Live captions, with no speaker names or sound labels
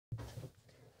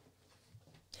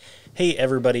Hey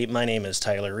everybody, my name is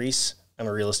Tyler Reiss. I'm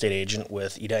a real estate agent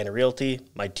with Edina Realty.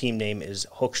 My team name is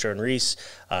Hoekstra and Reiss.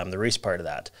 I'm the Reiss part of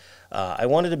that. I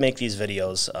wanted to make these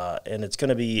videos, and it's going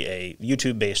to be a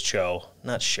YouTube-based show,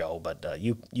 not show, but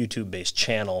YouTube-based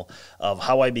channel of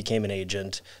how I became an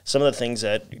agent, some of the things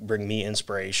that bring me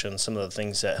inspiration, some of the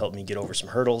things that help me get over some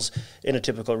hurdles in a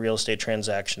typical real estate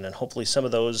transaction, and hopefully some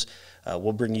of those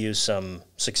will bring you some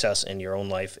success in your own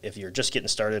life if you're just getting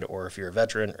started or if you're a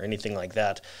veteran or anything like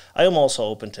that. I am also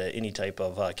open to any type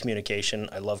of communication.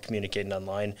 I love communicating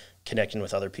online, connecting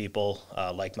with other people,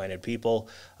 like-minded people,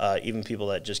 even people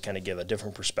that just kind of give a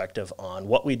different perspective on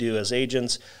what we do as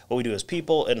agents, what we do as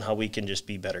people, and how we can just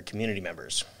be better community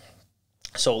members.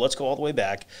 So let's go all the way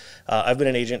back. I've been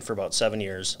an agent for about 7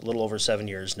 years, a little over 7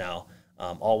 years now,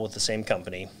 all with the same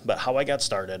company. But how I got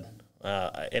started,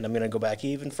 and I'm going to go back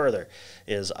even further,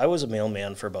 is I was a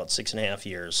mailman for about 6.5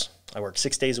 years. I worked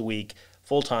 6 days a week,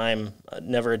 full-time,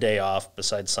 never a day off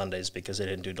besides Sundays because I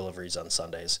didn't do deliveries on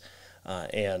Sundays.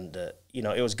 You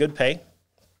know, it was good pay,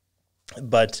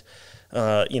 but,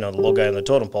 you know, the low guy on the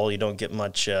totem pole, you don't get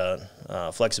much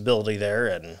flexibility there.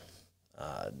 And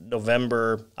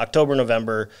October,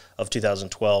 November of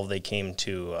 2012, they came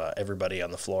to everybody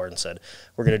on the floor and said,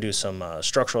 we're going to do some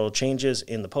structural changes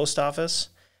in the post office,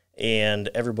 and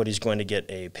everybody's going to get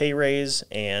a pay raise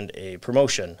and a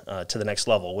promotion to the next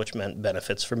level, which meant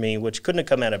benefits for me, which couldn't have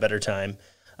come at a better time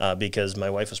because my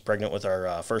wife was pregnant with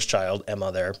our first child,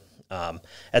 Emma, there.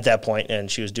 At that point, and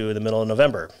she was due in the middle of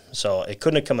November, so it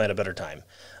couldn't have come at a better time.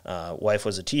 Wife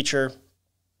was a teacher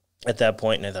at that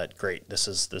point, and I thought, great, this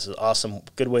is awesome,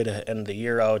 good way to end the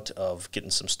year out of getting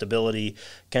some stability,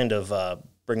 kind of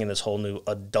bringing this whole new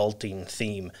adulting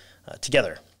theme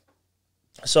together.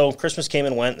 So Christmas came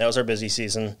and went. That was our busy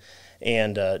season,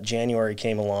 and January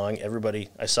came along.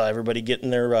 I saw everybody getting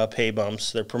their pay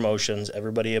bumps, their promotions,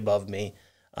 everybody above me.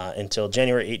 Until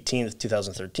January 18th,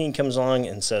 2013 comes along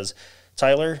and says,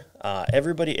 Tyler,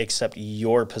 everybody except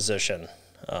your position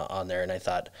on there. And I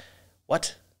thought,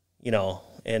 what? You know,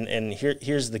 and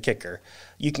here's the kicker.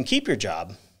 You can keep your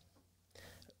job,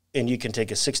 and you can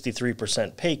take a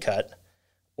 63% pay cut,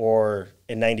 or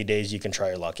in 90 days you can try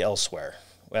your luck elsewhere.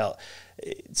 Well,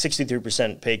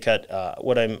 63% pay cut,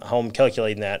 how I'm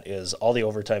calculating that is all the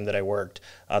overtime that I worked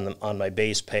on my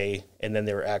base pay, and then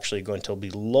they were actually going to be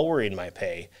lowering my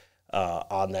pay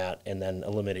on that and then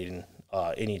eliminating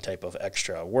any type of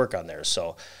extra work on there.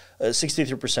 So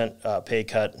 63% pay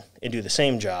cut and do the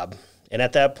same job. And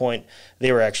at that point,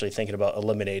 they were actually thinking about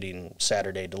eliminating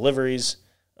Saturday deliveries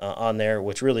on there,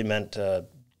 which really meant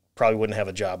probably wouldn't have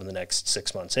a job in the next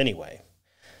 6 months anyway.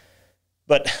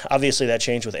 But obviously that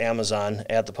changed with Amazon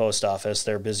at the post office.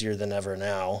 They're busier than ever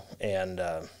now.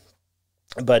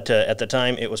 But at the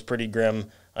time, it was pretty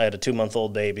grim. I had a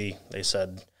 2-month-old baby. They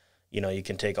said, you know, you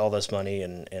can take all this money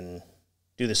and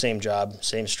do the same job,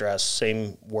 same stress,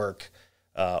 same work,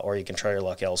 or you can try your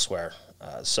luck elsewhere.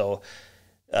 So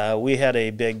we had a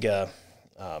big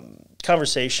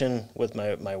conversation with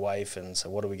my wife and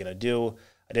said, what are we going to do?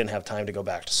 I didn't have time to go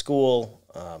back to school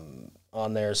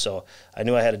on there, so I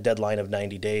knew I had a deadline of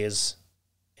 90 days,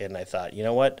 and I thought, you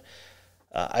know what,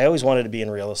 I always wanted to be in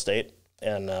real estate,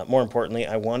 and more importantly,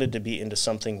 I wanted to be into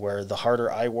something where the harder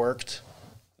I worked,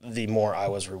 the more I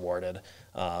was rewarded,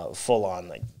 full on,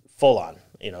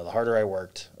 you know, the harder I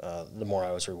worked, the more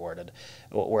I was rewarded.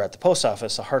 Where at the post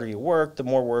office, the harder you work, the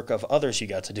more work of others you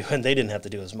got to do, and they didn't have to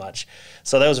do as much.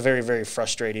 So that was very, very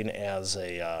frustrating as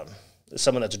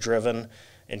someone that's driven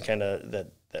and kind of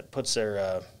that puts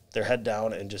their head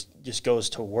down and just goes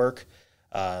to work.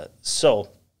 So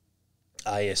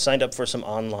I signed up for some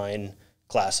online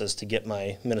classes to get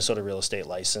my Minnesota real estate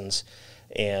license,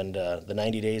 and the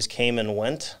 90 days came and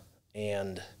went,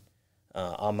 and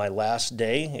on my last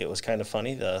day, it was kind of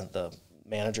funny. The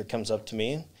manager comes up to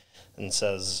me and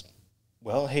says,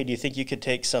 well, hey, do you think you could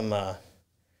take some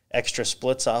extra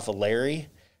splits off of Larry?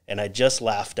 And I just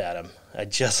laughed at him.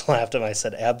 I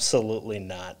said, absolutely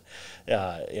not.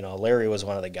 You know, Larry was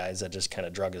one of the guys that just kind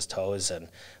of drug his toes and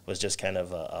was just kind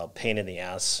of a pain in the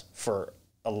ass for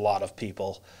a lot of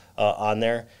people on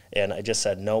there. And I just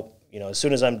said, nope. You know, as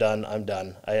soon as I'm done, I'm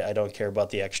done. I don't care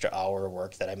about the extra hour of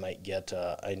work that I might get.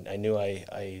 I knew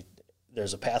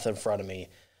there's a path in front of me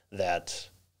that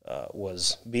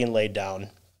was being laid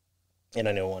down, and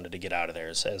I knew I wanted to get out of there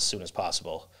as soon as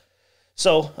possible.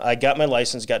 So I got my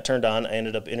license, got turned on. I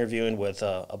ended up interviewing with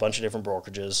a bunch of different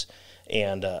brokerages,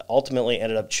 and ultimately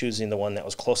ended up choosing the one that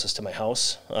was closest to my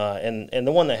house and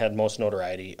the one that had most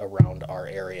notoriety around our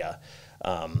area.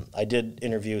 I did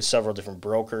interview several different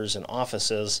brokers and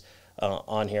offices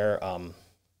on here.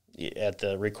 at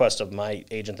the request of my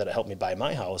agent that helped me buy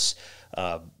my house.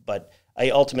 But I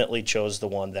ultimately chose the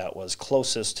one that was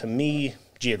closest to me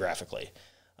geographically.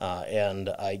 And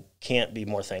I can't be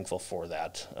more thankful for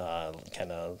that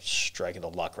kind of strike of the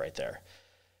luck right there.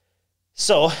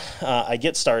 So I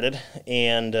get started,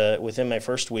 and within my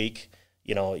first week,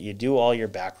 you do all your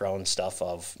background stuff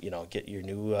of, get your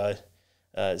new,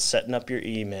 setting up your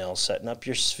email, setting up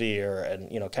your sphere, and,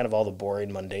 kind of all the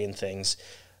boring, mundane things.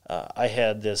 I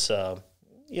had this,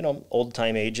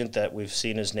 old-time agent that we've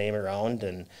seen his name around,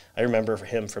 and I remember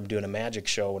him from doing a magic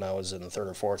show when I was in the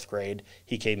 3rd or 4th grade.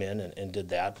 He came in and did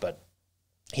that, but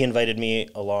he invited me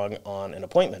along on an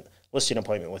listing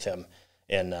appointment with him.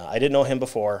 And I didn't know him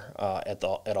before at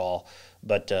all,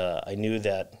 but I knew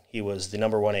that he was the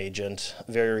 #1 agent,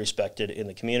 very respected in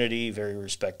the community, very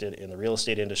respected in the real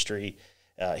estate industry.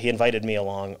 He invited me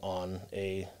along on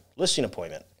a listing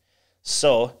appointment.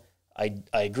 So I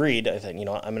agreed. I thought,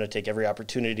 I'm going to take every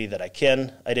opportunity that I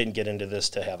can. I didn't get into this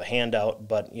to have a handout,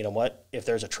 but you know what? If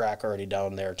there's a track already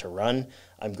down there to run,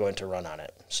 I'm going to run on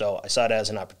it. So I saw it as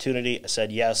an opportunity. I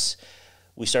said yes.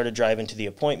 We started driving to the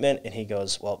appointment, and he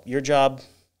goes, well, your job,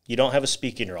 you don't have a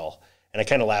speaking role. And I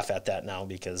kind of laugh at that now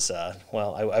because,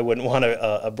 I wouldn't want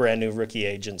a brand new rookie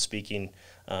agent speaking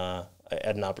at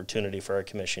an opportunity for a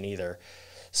commission either.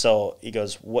 So he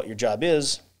goes, what your job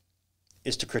is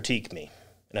to critique me.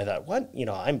 And I thought, what?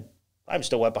 I'm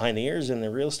still wet behind the ears in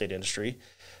the real estate industry.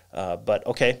 But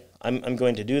okay, I'm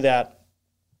going to do that.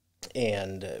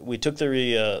 And we took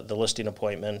the listing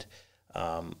appointment.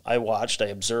 I watched, I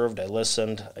observed, I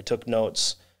listened, I took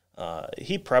notes.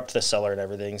 He prepped the seller and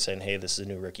everything, saying, hey, this is a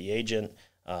new rookie agent.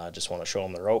 Just want to show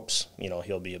him the ropes.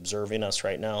 He'll be observing us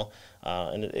right now.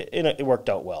 And it worked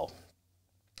out well.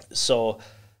 So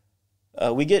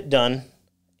we get done,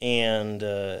 and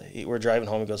we're driving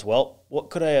home. He goes, well, what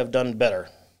could I have done better?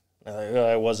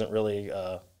 I wasn't really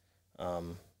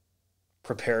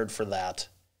prepared for that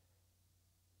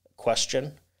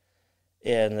question.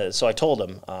 And so I told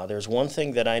him, there's one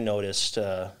thing that I noticed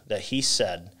that he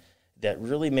said that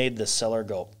really made the seller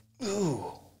go,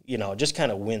 ooh, just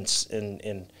kind of wince.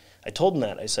 And I told him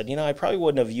that. I said, I probably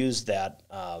wouldn't have used that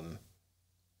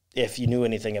if you knew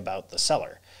anything about the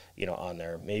seller, on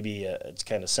there. Maybe it's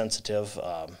kind of sensitive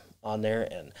on there.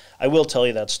 And I will tell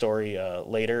you that story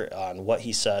later on what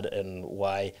he said and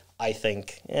why I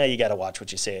think, you got to watch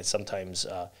what you say. Sometimes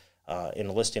in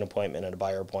a listing appointment and a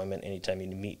buyer appointment, anytime you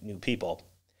meet new people.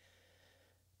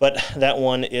 But that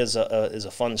one is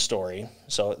a fun story.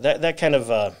 So that kind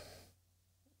of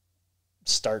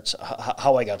starts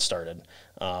how I got started,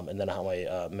 and then how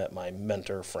I met my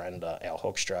mentor friend Al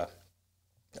Hoekstra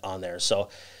on there. So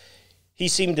he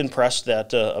seemed impressed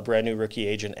that a brand new rookie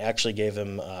agent actually gave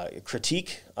him a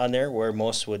critique on there, where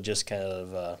most would just kind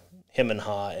of him and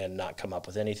ha and not come up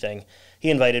with anything.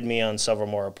 He invited me on several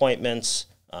more appointments.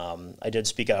 I did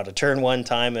speak out of turn one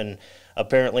time, and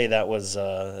apparently that was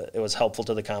it was helpful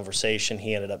to the conversation.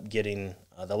 He ended up getting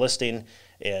the listing,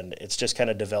 and it's just kind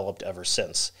of developed ever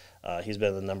since. He's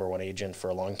been the #1 agent for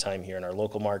a long time here in our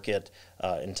local market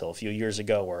until a few years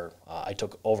ago, where I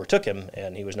overtook him,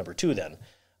 and he was #2 then.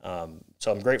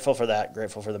 So I'm grateful for that,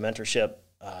 grateful for the mentorship,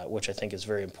 which I think is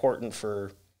very important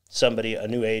for somebody, a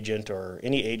new agent or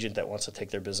any agent that wants to take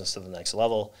their business to the next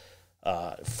level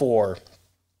for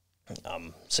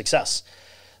success.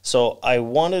 So I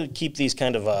want to keep these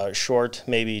kind of short,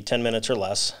 maybe 10 minutes or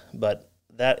less, but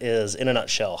that is, in a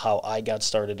nutshell, how I got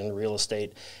started in real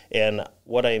estate. And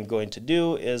what I am going to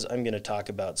do is I'm going to talk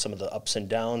about some of the ups and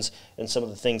downs and some of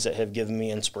the things that have given me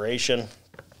inspiration.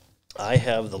 I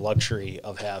have the luxury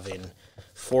of having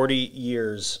 40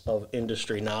 years of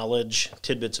industry knowledge,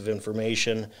 tidbits of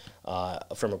information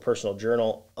from a personal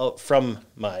journal from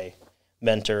my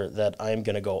mentor that I'm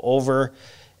going to go over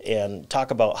and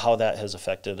talk about how that has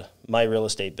affected my real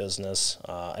estate business.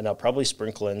 And I'll probably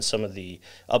sprinkle in some of the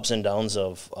ups and downs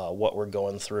of what we're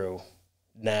going through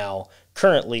now,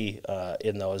 currently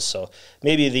in those. So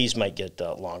maybe these might get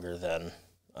longer than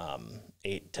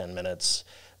 8-10 minutes,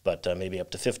 but maybe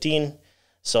up to 15.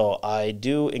 So I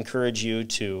do encourage you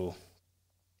to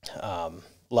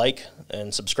like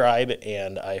and subscribe,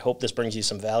 and I hope this brings you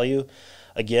some value.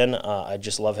 Again, I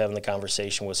just love having the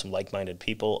conversation with some like-minded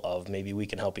people of maybe we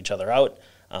can help each other out.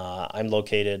 I'm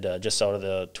located just out of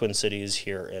the Twin Cities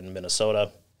here in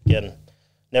Minnesota. Again,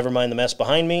 never mind the mess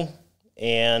behind me,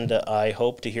 and I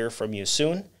hope to hear from you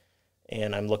soon,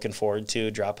 and I'm looking forward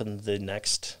to dropping the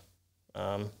next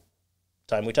time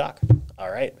we talk.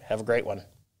 All right, have a great one.